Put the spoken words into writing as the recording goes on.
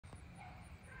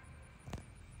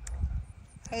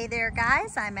Hey there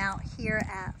guys, I'm out here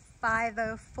at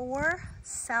 504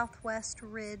 Southwest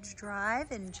Ridge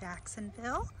Drive in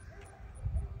Jacksonville.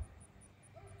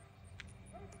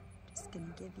 Just gonna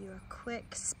give you a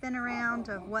quick spin around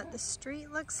of what the street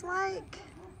looks like.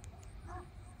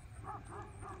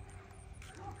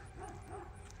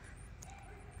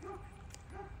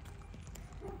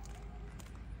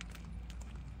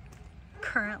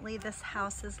 Currently this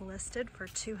house is listed for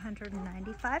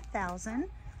 $295,000.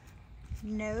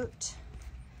 Note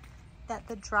that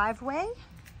the driveway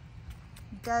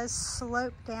does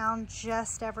slope down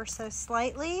just ever so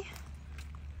slightly.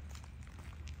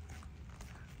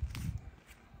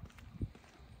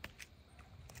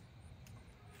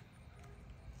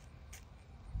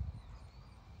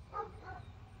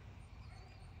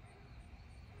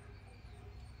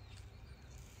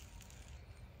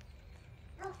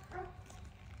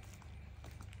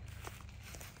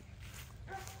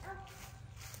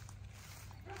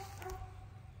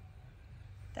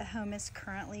 The home is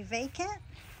currently vacant.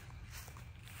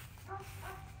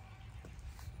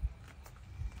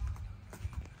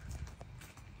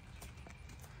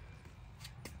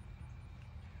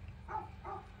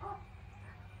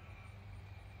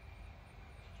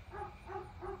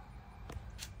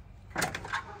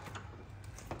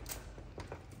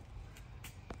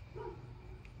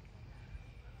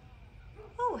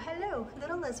 Oh, hello,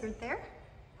 little lizard there.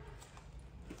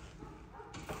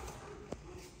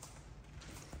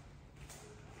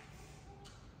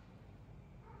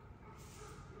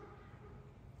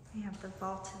 We have the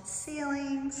vaulted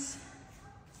ceilings,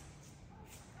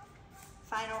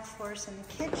 final floors in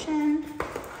the kitchen,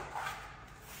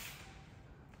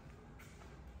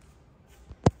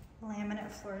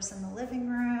 laminate floors in the living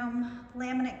room,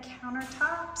 laminate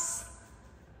countertops,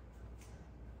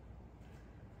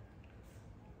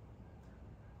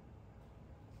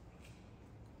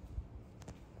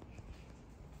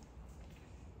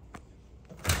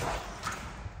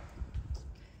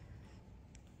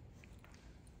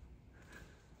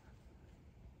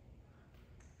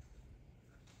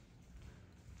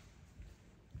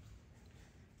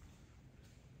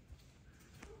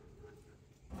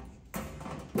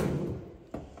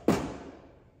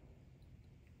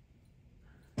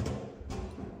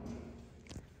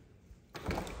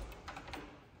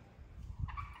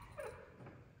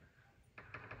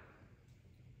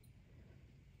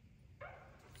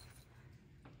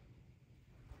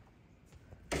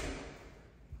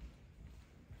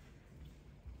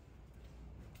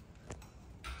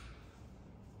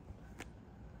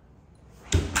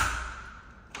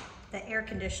 The air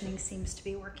conditioning seems to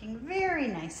be working very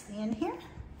nicely in here.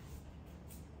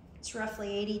 It's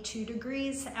roughly 82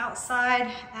 degrees outside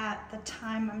at the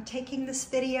time I'm taking this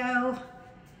video,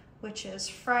 which is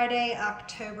Friday,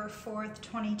 October 4th,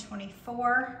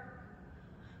 2024.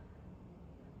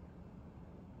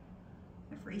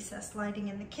 We have recessed lighting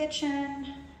in the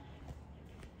kitchen,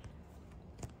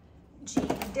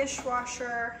 GE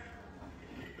dishwasher,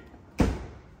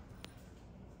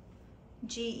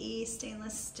 GE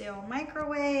stainless steel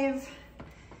microwave,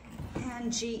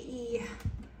 and GE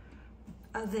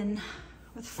oven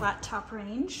with flat top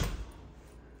range.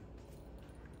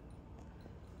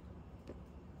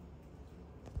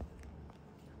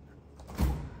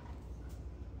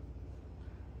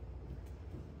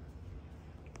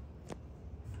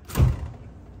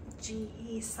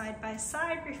 GE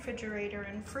side-by-side refrigerator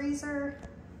and freezer.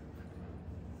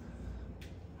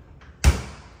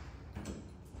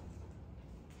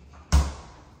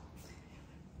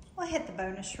 We'll hit the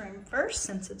bonus room first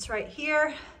since it's right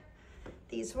here.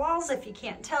 These walls, if you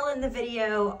can't tell in the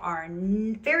video, are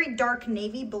very dark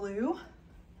navy blue.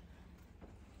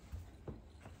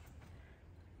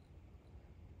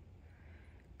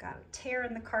 Got a tear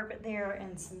in the carpet there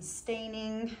and some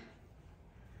staining.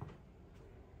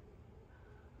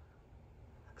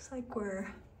 Looks like we're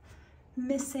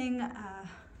missing a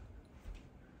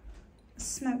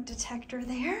smoke detector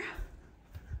there.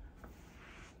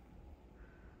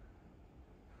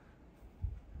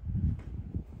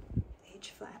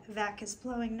 HVAC is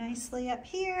blowing nicely up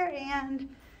here, and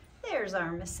there's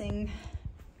our missing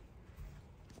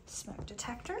smoke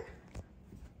detector.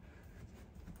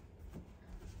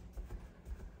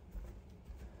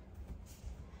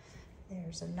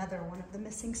 There's another one of the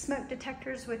missing smoke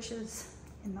detectors, which is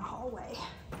in the hallway.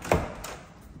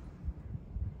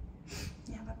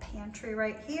 You have a pantry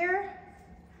right here,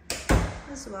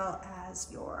 as well as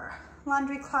your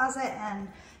laundry closet. And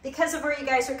because of where you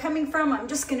guys are coming from, I'm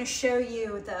just going to show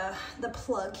you the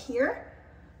plug here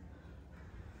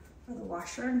for the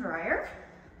washer and dryer.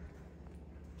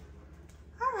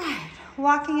 All right,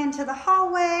 walking into the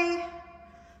hallway,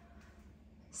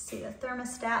 See, the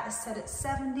thermostat is set at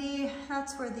 70.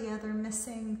 That's where the other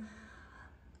missing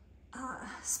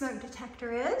smoke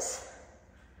detector is.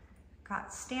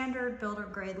 Got standard builder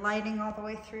grade lighting all the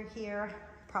way through here.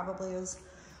 Probably is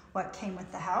what came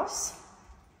with the house.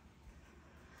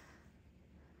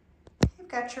 You've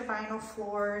got your vinyl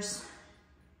floors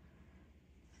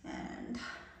and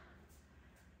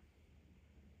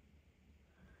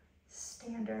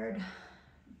standard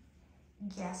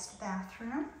guest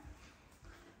bathroom.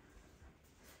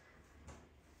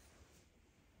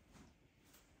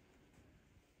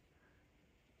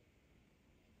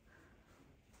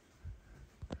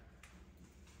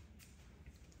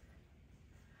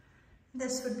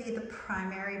 This would be the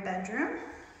primary bedroom.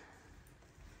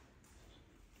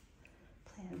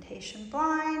 Plantation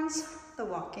blinds, the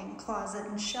walk-in closet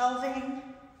and shelving.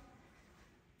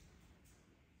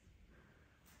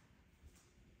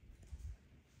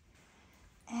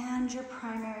 And your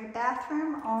primary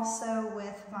bathroom, also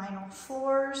with vinyl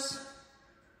floors,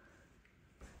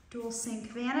 dual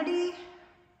sink vanity.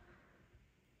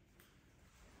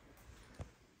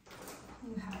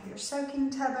 You have your soaking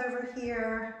tub over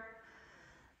here.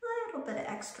 A little bit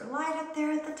of extra light up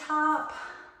there at the top.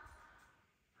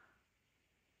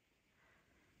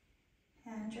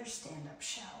 And your stand-up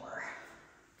shower.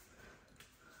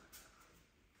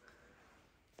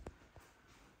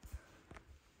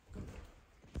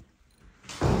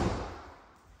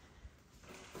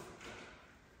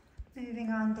 Moving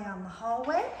on down the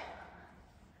hallway.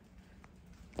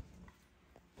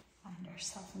 Find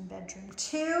ourselves in bedroom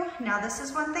 2. Now this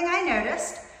is one thing I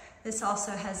noticed. This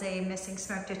also has a missing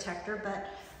smoke detector, but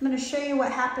I'm going to show you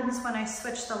what happens when I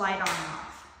switch the light on and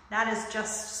off. That is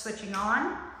just switching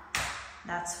on.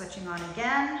 That's switching on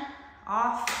again,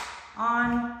 off,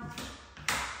 on.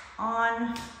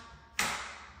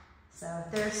 So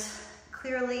there's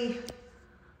clearly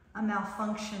a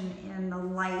malfunction in the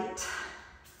light.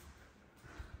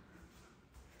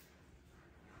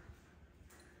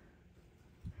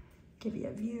 Give you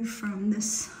a view from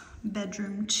this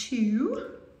bedroom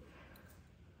 2.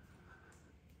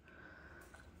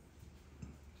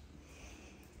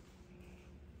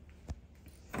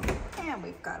 And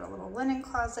we've got a little linen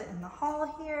closet in the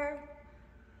hall here.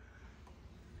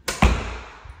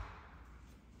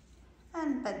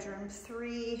 And bedroom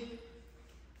 3.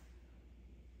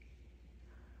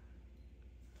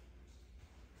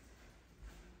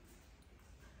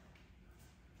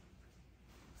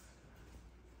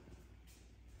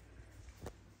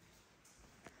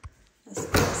 This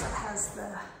closet has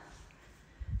the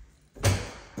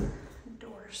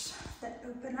doors that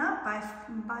open up,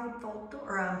 bifold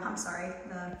door, I'm sorry,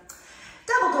 the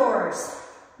double doors,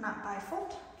 not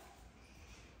bifold.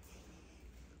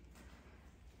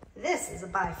 This is a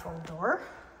bifold door,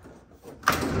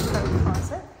 coat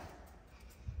closet.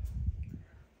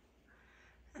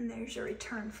 And there's your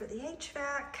return for the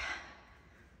HVAC,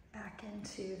 back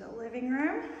into the living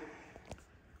room.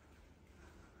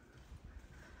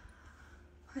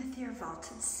 With your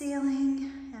vaulted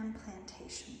ceiling and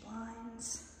plantation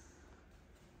blinds.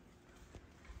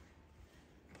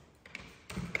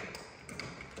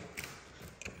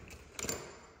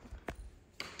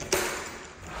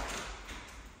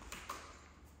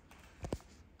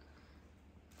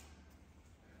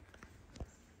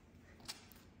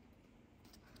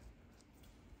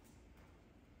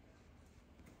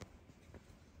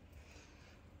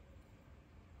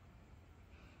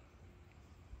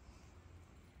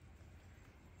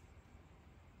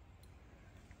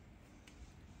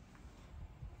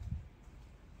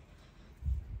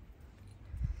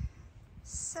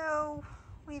 So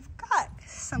we've got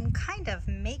some kind of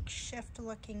makeshift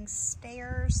looking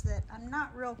stairs that I'm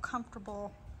not real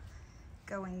comfortable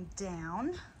going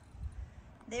down.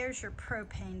 There's your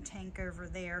propane tank over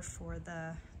there for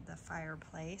the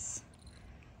fireplace.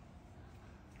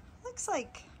 Looks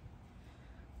like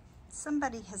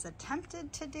somebody has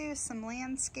attempted to do some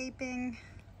landscaping.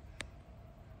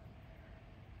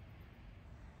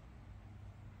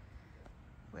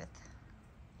 With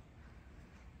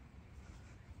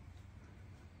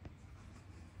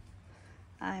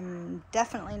I'm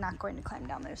definitely not going to climb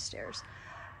down those stairs.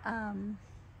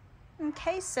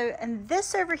 Okay, so, and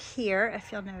this over here,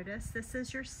 if you'll notice, this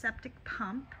is your septic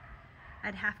pump.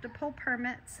 I'd have to pull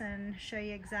permits and show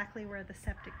you exactly where the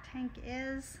septic tank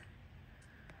is.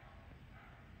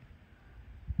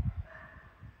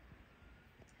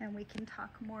 And we can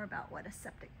talk more about what a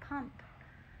septic pump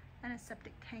and a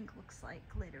septic tank looks like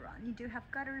later on. You do have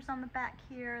gutters on the back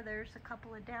here. There's a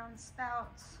couple of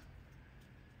downspouts.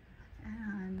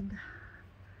 And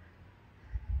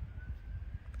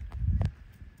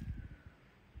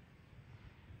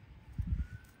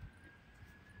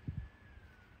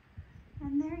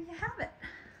And there you have it.